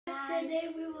Today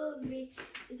we will be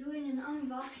doing an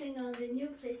unboxing on the new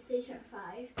PlayStation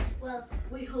 5. Well,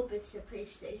 we hope it's the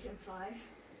PlayStation 5.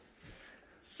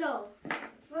 So,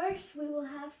 first we will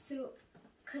have to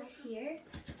cut here.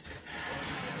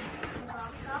 The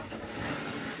box off.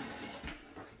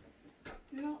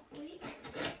 No, wait.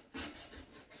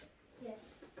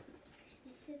 Yes.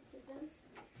 This is the one.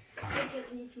 I think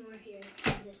it needs more here.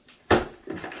 This. No,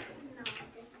 it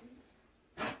doesn't.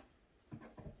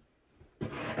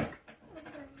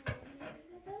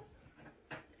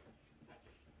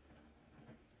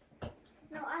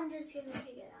 No, I'm just gonna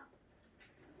take it out.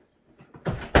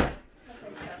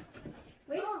 Okay, so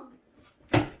wait. Oh.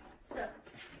 So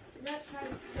that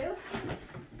side too.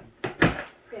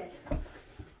 Good.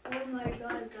 Oh my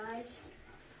god, guys.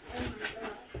 Oh my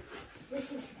god.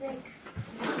 This is thick.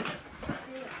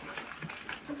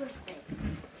 Super thick.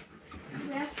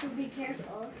 We have to be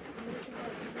careful.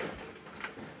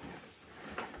 Yes.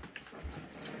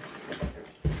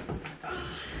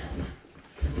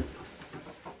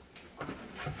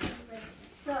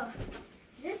 So,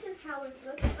 this is how it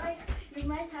looks like. You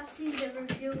might have seen the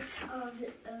review of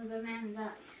the man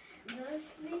that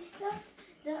does these stuff,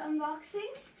 the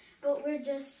unboxings, but we're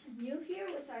just new here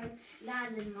with our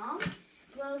dad and mom.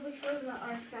 Well, we film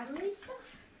our family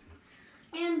stuff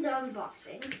and the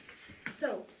unboxings.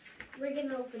 So, we're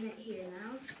gonna open it here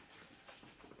now.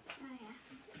 Oh yeah.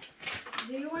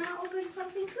 Do you want to open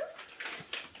something too?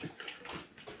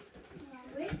 Yeah.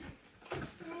 Wait.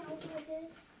 Can I open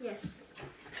this? Yes.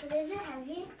 But is it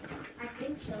heavy? I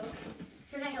think so.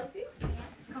 Should I help you? Yeah.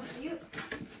 Come, you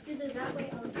do it that way,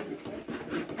 I'll do this way.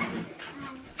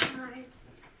 Alright.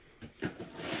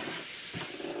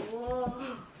 Whoa.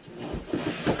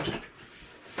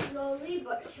 Slowly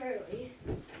but surely.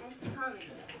 It's coming.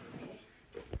 Okay.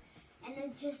 And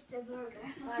it's just a burger.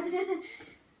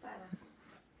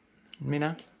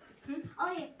 Mina?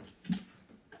 Oh yeah.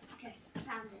 Okay,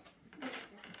 found it.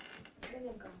 There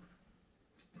you go.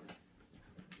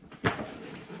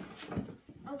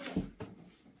 Okay.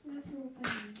 We have to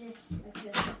open this like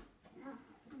this.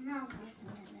 No.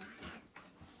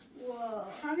 Whoa.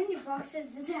 How many boxes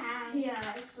does it have?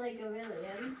 Yeah, it's like 1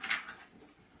 million.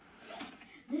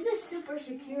 This is super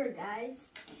secure, guys.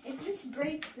 If this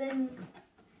breaks, then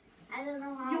I don't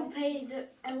know how. You paid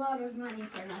a lot of money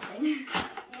for nothing.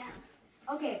 Yeah.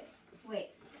 Okay, wait.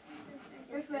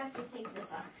 First we have to take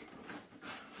this out.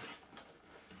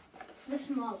 The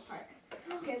small part.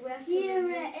 Okay, we have to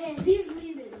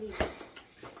leave it.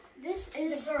 This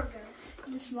is the burgers.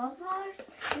 The small part.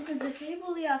 This is the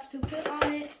cable you have to put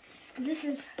on it. This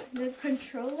is the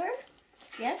controller.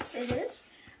 Yes, it is.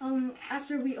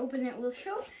 After we open it, we'll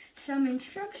show some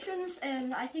instructions,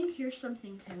 and I think here's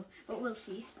something too, but we'll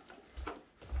see.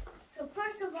 So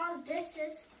first of all, this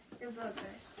is the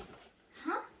burgers.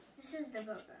 Huh? This is the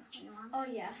burger. Oh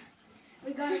yeah.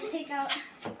 We gotta take out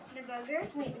the burger.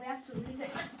 Wait, we have to leave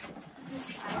it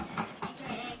this side.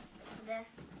 AKA the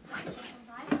second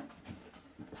side.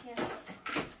 Yes.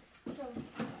 So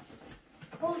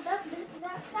hold up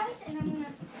that side, and I'm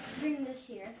gonna bring this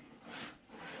here.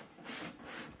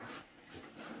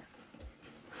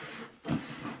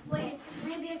 Wait,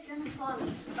 maybe it's gonna fall.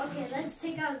 Okay, let's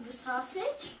take out the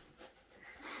sausage.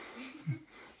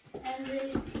 And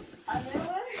the other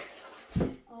one.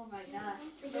 Oh my god.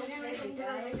 So heavy,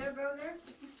 guys. Burger.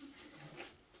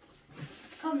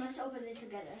 Come, let's open it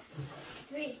together.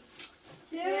 3,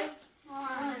 2,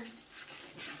 1.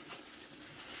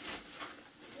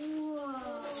 Whoa.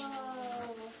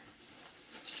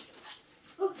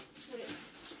 Oh, wait.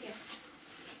 Here.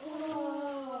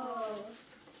 Oh.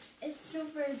 It's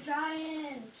super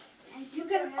giant. And you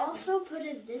can also put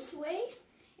it this way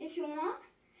if you want.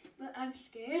 But I'm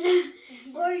scared.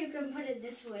 Or you can put it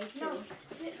this way too. No,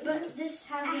 but this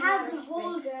has a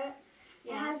holder.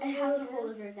 Yeah, it has a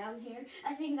holder down here.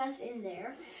 I think that's in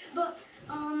there. But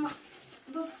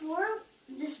before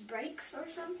this breaks or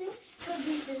something, put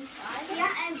this inside.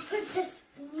 Yeah, and put this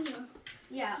in here.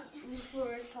 Yeah,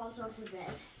 before it falls off the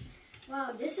bed.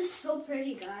 Wow, this is so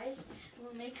pretty, guys.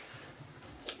 We'll make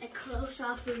a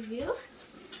close-up review.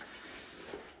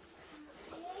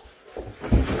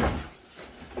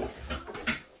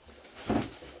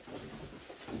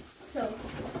 So,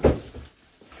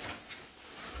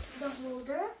 the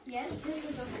holder. Yes, this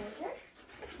is a holder.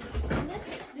 And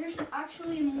there's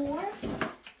actually more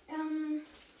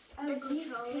of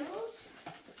these cables.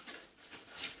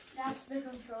 That's the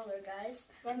controller, guys.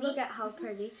 Look at how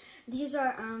pretty. These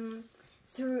are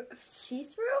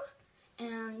see-through,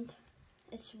 and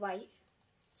it's white.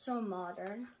 So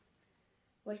modern,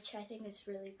 which I think is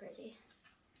really pretty.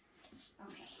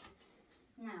 Okay.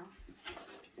 Now,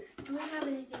 do we have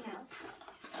anything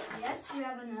Yes, we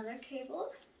have another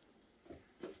cable.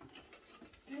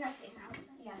 Nothing else.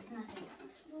 Yeah, nothing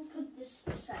else. We'll put this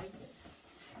beside this.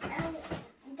 And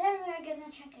then we're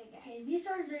gonna check again. Okay, these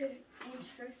are the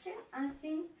instructions.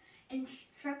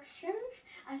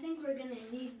 I think we're gonna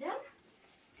need them.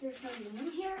 There's nothing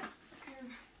in here, and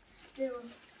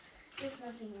there's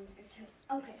nothing in there too.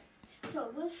 Okay,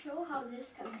 so we'll show how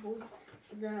this can hold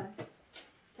the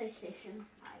PlayStation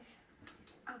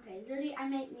 5. Okay, Lily, I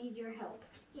might need your help.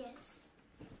 Yes,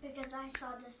 because I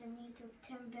saw this in YouTube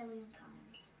 10 billion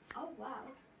times. Oh, wow.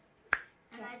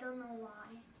 And I don't know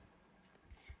why.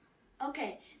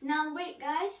 Okay, now wait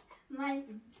guys, my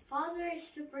father is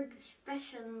super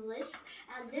specialist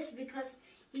at this because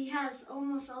he has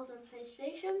almost all the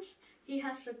PlayStations. He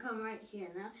has to come right here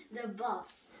now, the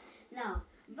boss. Now,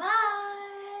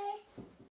 bye!